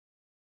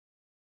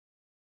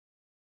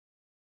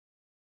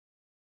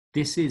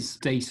This is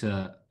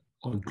data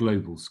on a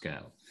global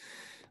scale.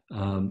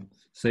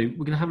 So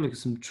we're going to have a look at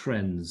some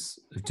trends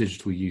of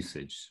digital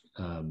usage.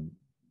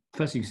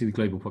 First, you can see the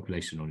global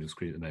population on your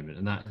screen at the moment,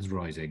 and that is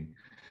rising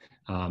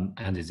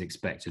and is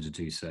expected to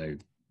do so.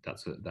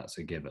 That's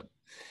a given.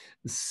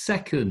 The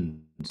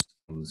second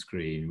on the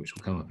screen, which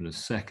will come up in a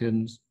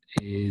second,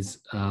 is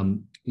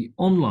the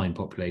online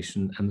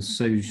population and the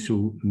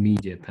social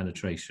media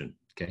penetration.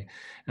 Okay,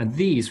 and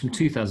these from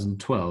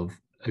 2012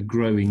 are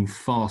growing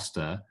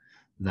faster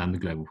than the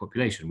global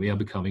population. We are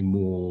becoming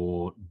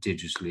more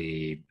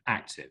digitally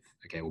active.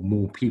 Okay, or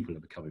more people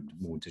are becoming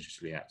more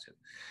digitally active.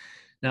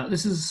 Now,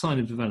 this is a sign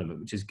of development,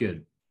 which is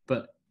good,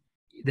 but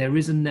there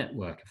is a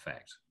network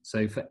effect.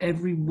 So for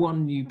every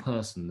one new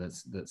person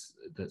that's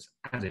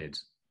added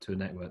to a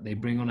network, they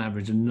bring on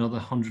average another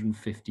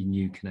 150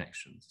 new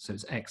connections. So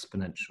it's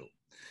exponential.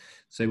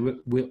 So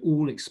we're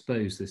all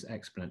exposed to this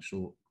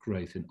exponential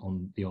growth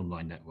on the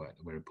online network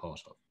that we're a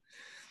part of.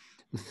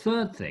 The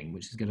third thing,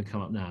 which is going to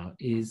come up now,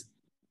 is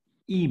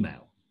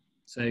email.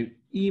 So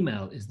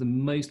email is the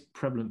most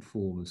prevalent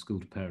form of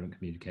school-to-parent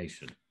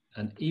communication.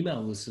 And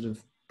email was sort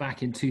of,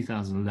 back in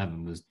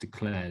 2011, was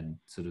declared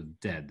sort of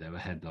dead. There were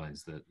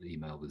headlines that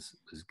email was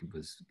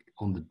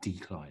on the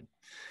decline.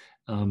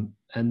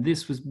 And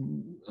this was,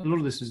 a lot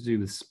of this was to do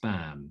with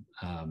spam.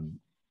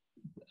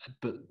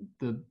 But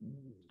the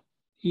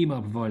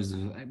email providers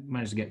have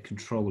managed to get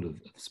control of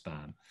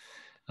spam.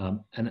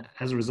 And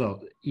as a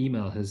result,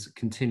 email has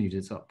continued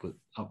its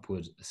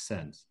upward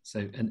ascent.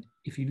 So, and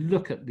if you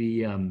look at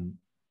the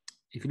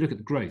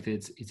growth,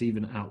 it's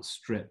even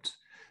outstripped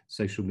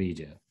social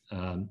media.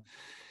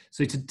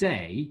 So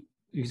today,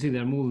 you can see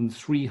there are more than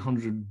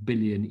 300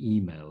 billion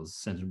emails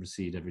sent and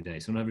received every day.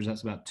 So on average,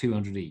 that's about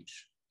 200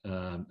 each.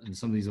 And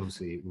some of these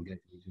obviously will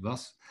get to each of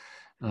us.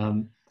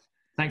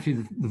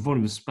 Thankfully, the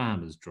volume of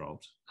spam has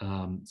dropped.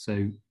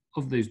 So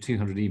of those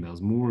 200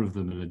 emails, more of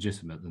them are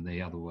legitimate than they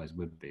otherwise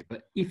would be.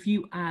 But if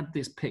you add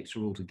this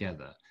picture all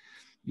together,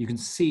 you can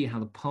see how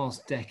the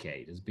past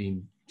decade has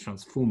been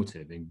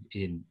transformative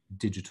in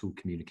digital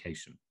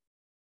communication.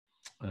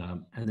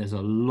 And there's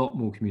a lot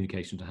more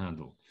communication to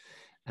handle.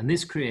 And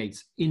this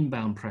creates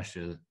inbound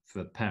pressure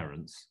for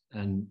parents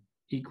and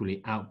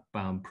equally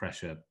outbound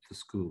pressure for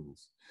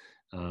schools.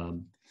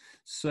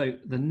 So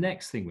the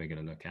next thing we're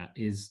going to look at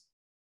is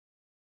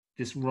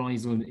this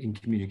rise in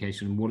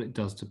communication and what it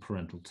does to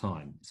parental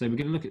time. So we're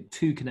going to look at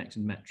two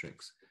connected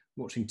metrics: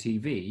 watching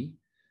TV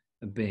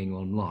and being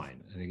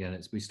online. And again,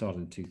 we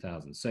started in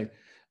 2000. So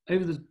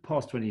over the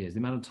past 20 years, the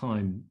amount of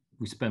time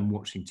we spend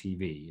watching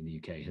TV in the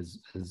UK has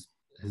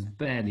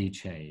barely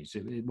changed.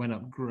 It went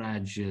up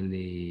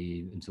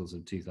gradually until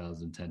sort of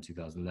 2010,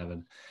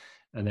 2011,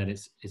 and then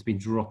it's been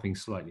dropping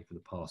slightly for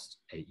the past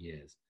 8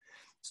 years.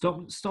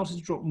 Started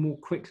to drop more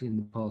quickly in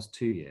the past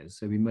 2 years,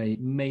 so we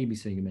may be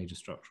seeing a major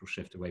structural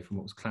shift away from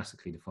what was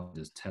classically defined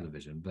as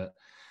television. But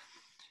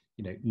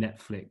you know,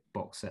 Netflix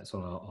box sets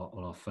on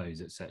our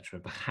phones, etc.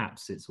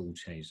 Perhaps it's all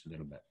changed a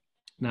little bit.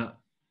 Now,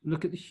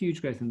 look at the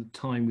huge growth in the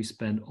time we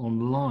spend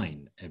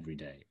online every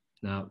day.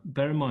 Now,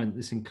 bear in mind that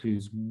this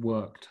includes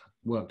work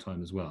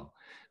time as well,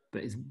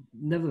 but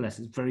nevertheless,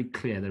 it's very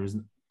clear there is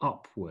an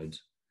upward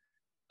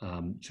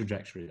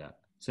trajectory there.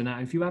 So now,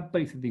 if you add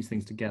both of these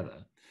things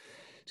together,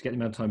 to get the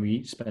amount of time we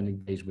each spend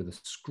engaged with a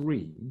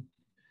screen,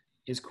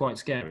 it's quite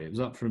scary. It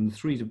was up from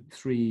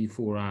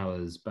 4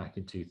 hours back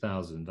in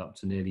 2000 up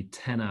to nearly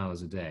 10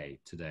 hours a day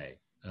today.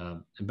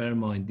 And bear in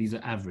mind, these are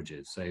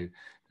averages. So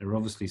there are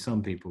obviously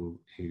some people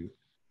who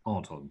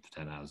aren't on for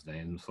 10 hours a day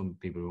and some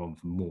people who are on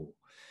for more.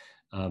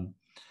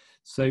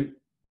 So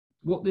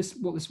what this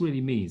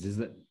really means is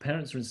that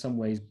parents are in some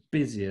ways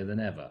busier than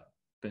ever,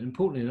 but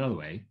importantly, in another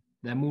way,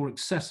 they're more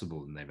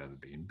accessible than they've ever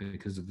been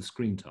because of the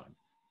screen time.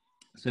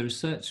 So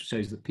research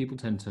shows that people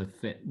tend to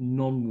fit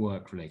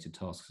non-work related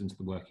tasks into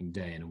the working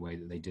day in a way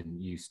that they didn't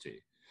used to,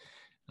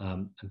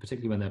 and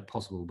particularly when they're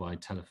possible by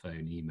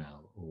telephone,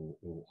 email,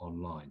 or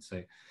online.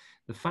 So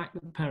the fact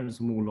that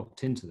parents are more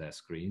locked into their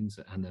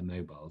screens and their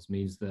mobiles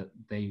means that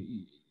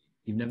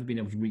you've never been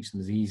able to reach them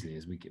as easily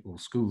as or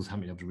schools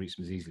haven't been able to reach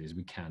them as easily as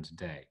we can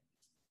today.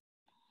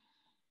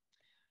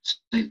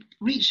 So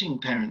reaching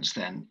parents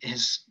then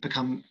has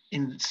become,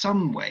 in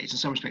some ways, in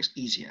some respects,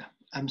 easier.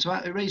 So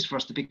it raised for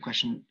us the big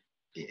question: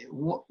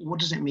 what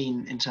does it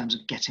mean in terms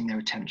of getting their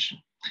attention?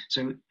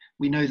 So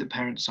we know that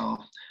parents are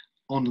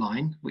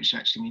online, which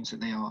actually means that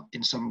they are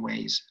in some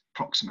ways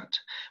proximate,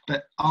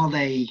 but are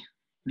they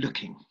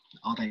looking?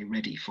 Are they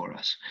ready for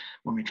us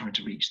when we're trying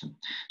to reach them?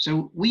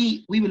 So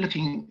we were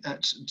looking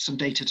at some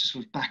data to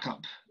sort of back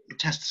up,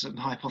 test some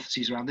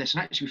hypotheses around this,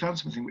 and actually we found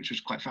something which was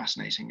quite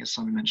fascinating, as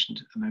Simon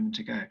mentioned a moment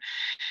ago.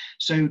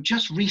 So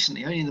just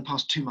recently, only in the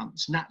past 2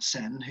 months,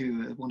 NatSen,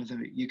 who are one of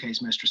the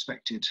UK's most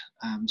respected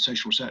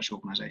social research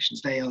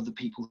organisations, they are the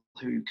people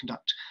who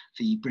conduct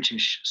the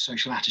British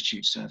Social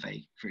Attitude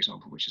Survey, for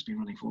example, which has been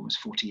running for almost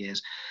 40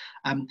 years.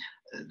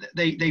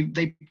 They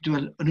do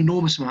an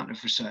enormous amount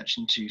of research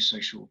into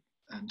social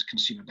and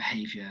consumer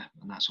behaviour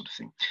and that sort of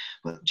thing.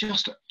 But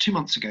just 2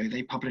 months ago,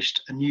 they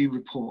published a new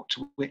report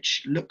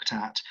which looked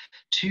at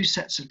 2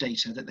 sets of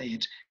data that they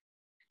had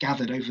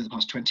gathered over the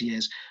past 20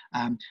 years,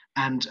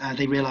 and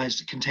they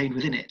realised it contained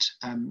within it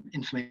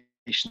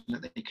information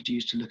that they could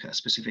use to look at a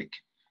specific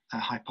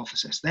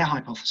hypothesis. Their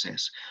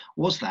hypothesis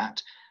was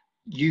that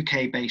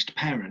UK-based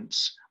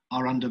parents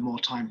are under more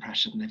time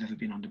pressure than they've ever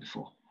been under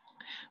before.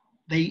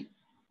 They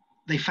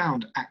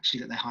found actually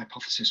that their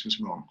hypothesis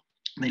was wrong.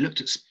 And they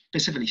looked at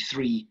specifically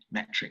 3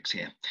 metrics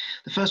here.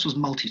 The first was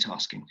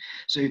multitasking.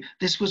 So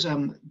this was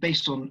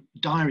based on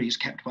diaries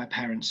kept by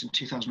parents in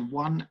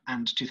 2001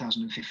 and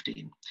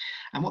 2015.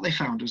 And what they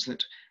found was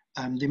that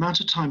the amount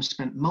of time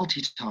spent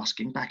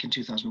multitasking back in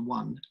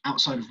 2001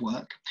 outside of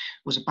work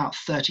was about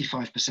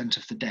 35%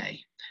 of the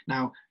day.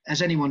 Now,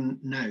 as anyone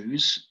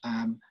knows,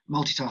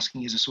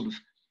 multitasking is a sort of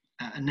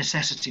a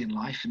necessity in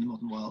life in the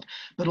modern world,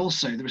 but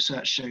also the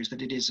research shows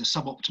that it is a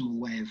suboptimal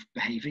way of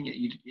behaving.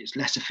 It's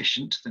less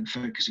efficient than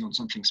focusing on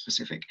something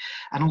specific,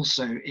 and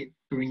also it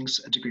brings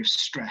a degree of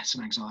stress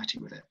and anxiety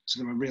with it. So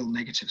there are real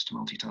negatives to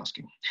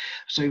multitasking.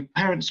 So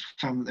parents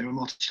found that they were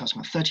multitasking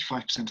about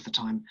 35% of the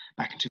time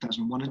back in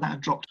 2001, and that had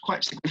dropped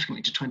quite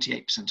significantly to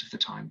 28% of the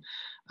time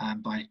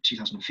by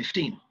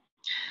 2015.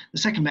 The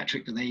second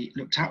metric that they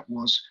looked at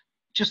was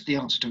just the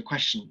answer to a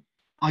question: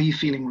 are you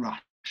feeling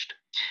rushed?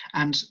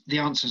 And the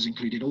answers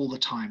included all the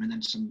time, and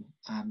then some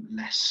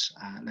less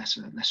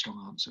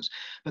strong answers.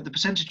 But the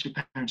percentage of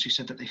parents who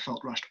said that they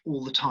felt rushed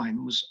all the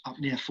time was up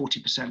near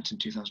 40% in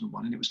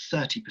 2001, and it was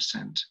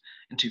 30%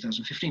 in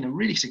 2015, a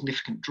really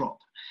significant drop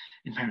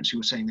in parents who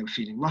were saying they were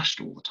feeling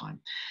rushed all the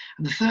time.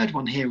 And the third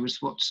one here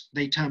was what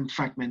they termed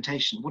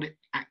fragmentation. What it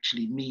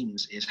actually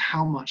means is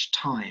how much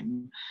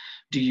time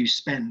do you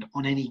spend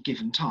on any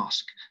given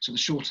task? So the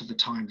shorter the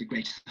time, the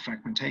greater the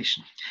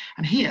fragmentation.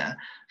 And here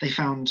they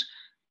found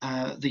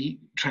the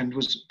trend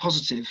was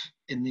positive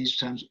in these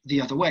terms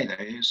the other way,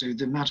 though. So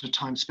the amount of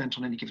time spent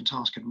on any given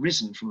task had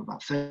risen from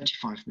about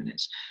 35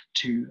 minutes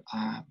to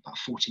about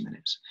 40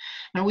 minutes.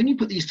 Now, when you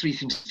put these 3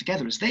 things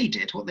together, as they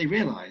did, what they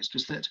realized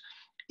was that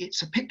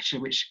it's a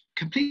picture which,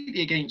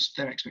 completely against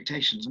their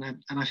expectations,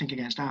 and I think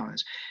against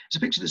ours, it's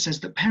a picture that says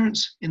that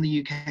parents in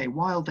the UK,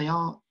 while they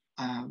are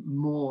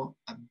more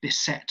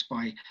beset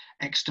by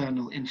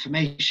external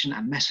information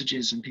and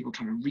messages and people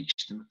trying to reach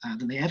them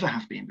than they ever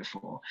have been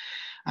before,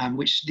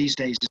 which these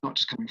days is not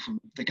just coming from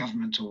the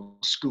government or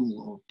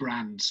school or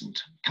brands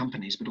and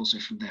companies, but also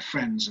from their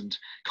friends and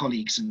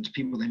colleagues and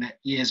people they met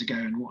years ago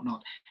and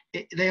whatnot.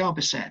 They are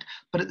beset,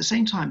 but at the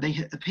same time,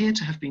 they appear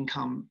to have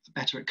become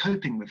better at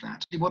coping with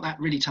that. What that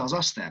really tells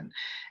us then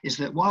is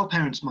that while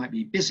parents might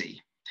be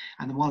busy,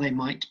 and while they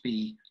might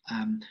be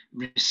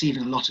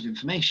receiving a lot of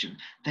information,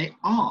 they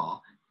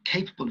are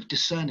capable of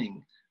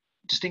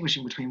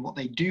distinguishing between what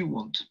they do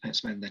want to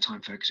spend their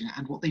time focusing on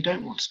and what they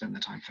don't want to spend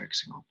their time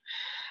focusing on.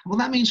 And what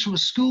that means from a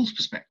school's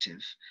perspective,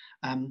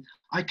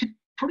 I could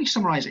probably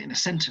summarize it in a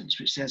sentence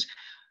which says,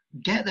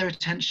 get their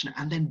attention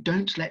and then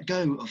don't let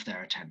go of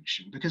their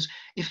attention. Because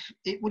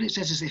what it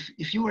says is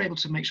if you're able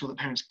to make sure that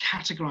parents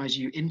categorize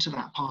you into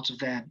that part of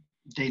their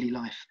daily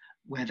life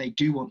where they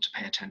do want to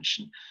pay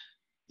attention,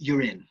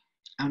 you're in.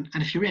 And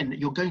if you're in,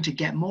 you're going to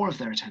get more of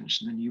their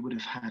attention than you would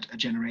have had a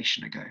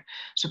generation ago.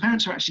 So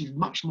parents are actually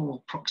much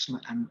more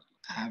proximate and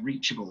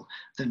reachable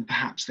than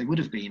perhaps they would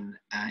have been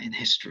in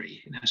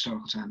history, in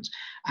historical terms.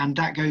 And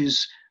that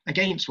goes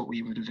against what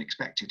we would have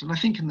expected. And I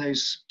think in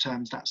those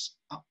terms, that's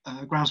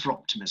grounds for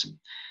optimism.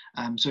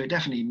 So it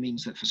definitely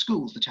means that for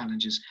schools, the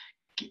challenge is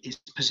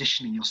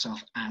positioning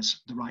yourself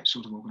as the right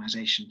sort of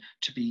organisation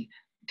to be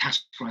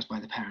categorised by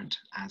the parent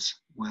as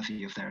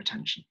worthy of their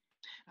attention.